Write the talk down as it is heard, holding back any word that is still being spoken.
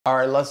All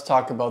right, let's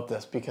talk about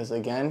this because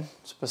again,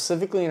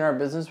 specifically in our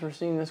business, we're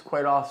seeing this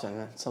quite often.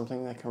 It's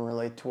something that can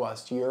relate to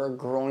us. You're a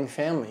growing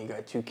family. You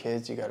got 2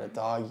 kids, you got a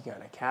dog, you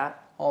got a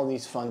cat, all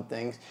these fun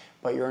things,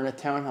 but you're in a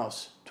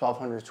townhouse,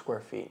 1,200 square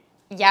feet.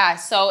 Yeah,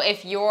 so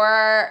if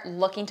you're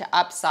looking to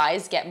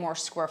upsize, get more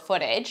square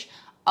footage,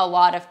 a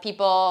lot of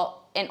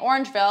people in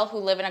Orangeville who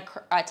live in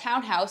a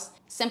townhouse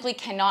simply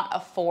cannot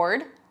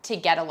afford to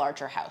get a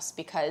larger house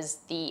because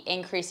the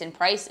increase in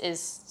price is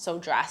so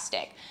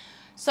drastic.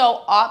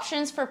 So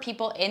options for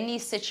people in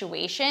these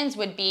situations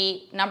would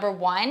be, number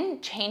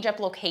one, change up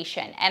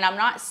location. And I'm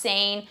not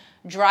saying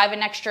drive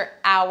an extra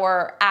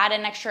hour, add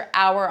an extra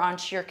hour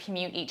onto your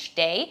commute each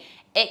day.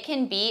 It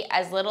can be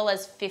as little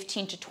as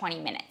 15 to 20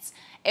 minutes.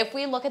 If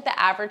we look at the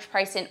average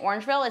price in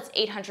Orangeville, it's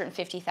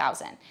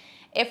 $850,000.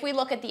 If we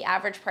look at the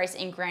average price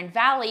in Grand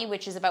Valley,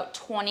 which is about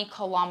 20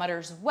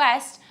 kilometers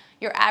west,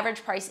 your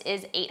average price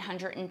is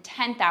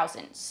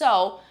 $810,000.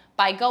 So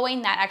by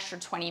going that extra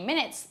 20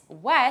 minutes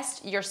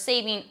west, you're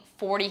saving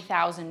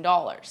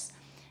 $40,000.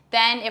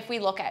 Then if we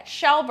look at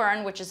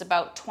Shelburne, which is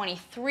about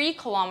 23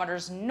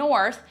 kilometers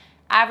north,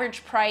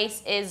 average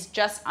price is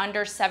just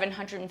under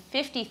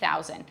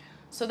 $750,000.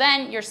 So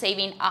then you're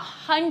saving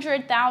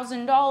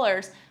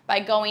 $100,000 by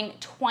going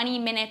 20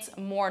 minutes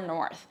more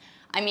north.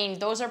 I mean,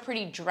 those are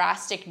pretty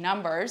drastic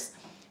numbers.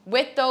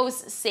 With those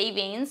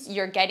savings,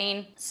 you're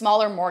getting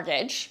smaller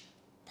mortgage,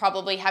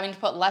 probably having to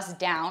put less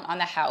down on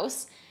the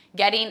house,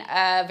 getting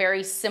a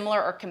very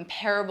similar or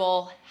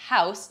comparable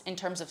house in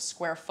terms of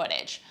square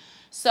footage.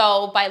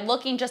 So by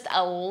looking just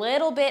a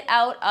little bit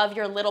out of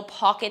your little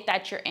pocket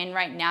that you're in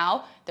right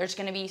now, there's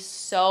gonna be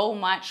so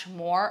much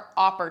more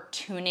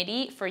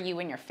opportunity for you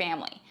and your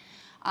family.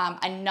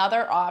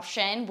 Another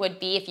option would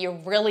be if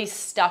you're really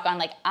stuck on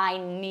like, I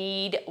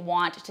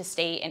want to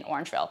stay in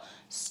Orangeville.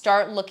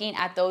 Start looking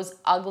at those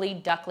ugly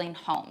duckling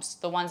homes,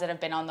 the ones that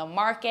have been on the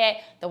market,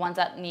 the ones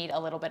that need a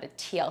little bit of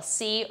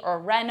TLC or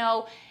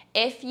reno.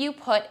 If you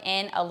put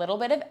in a little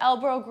bit of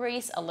elbow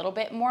grease, a little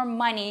bit more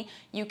money,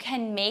 you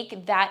can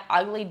make that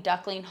ugly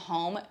duckling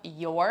home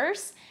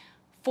yours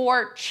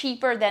for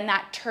cheaper than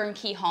that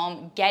turnkey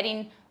home,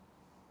 getting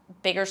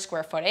bigger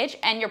square footage,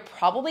 and you're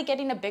probably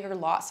getting a bigger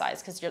lot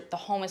size because the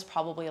home is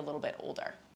probably a little bit older.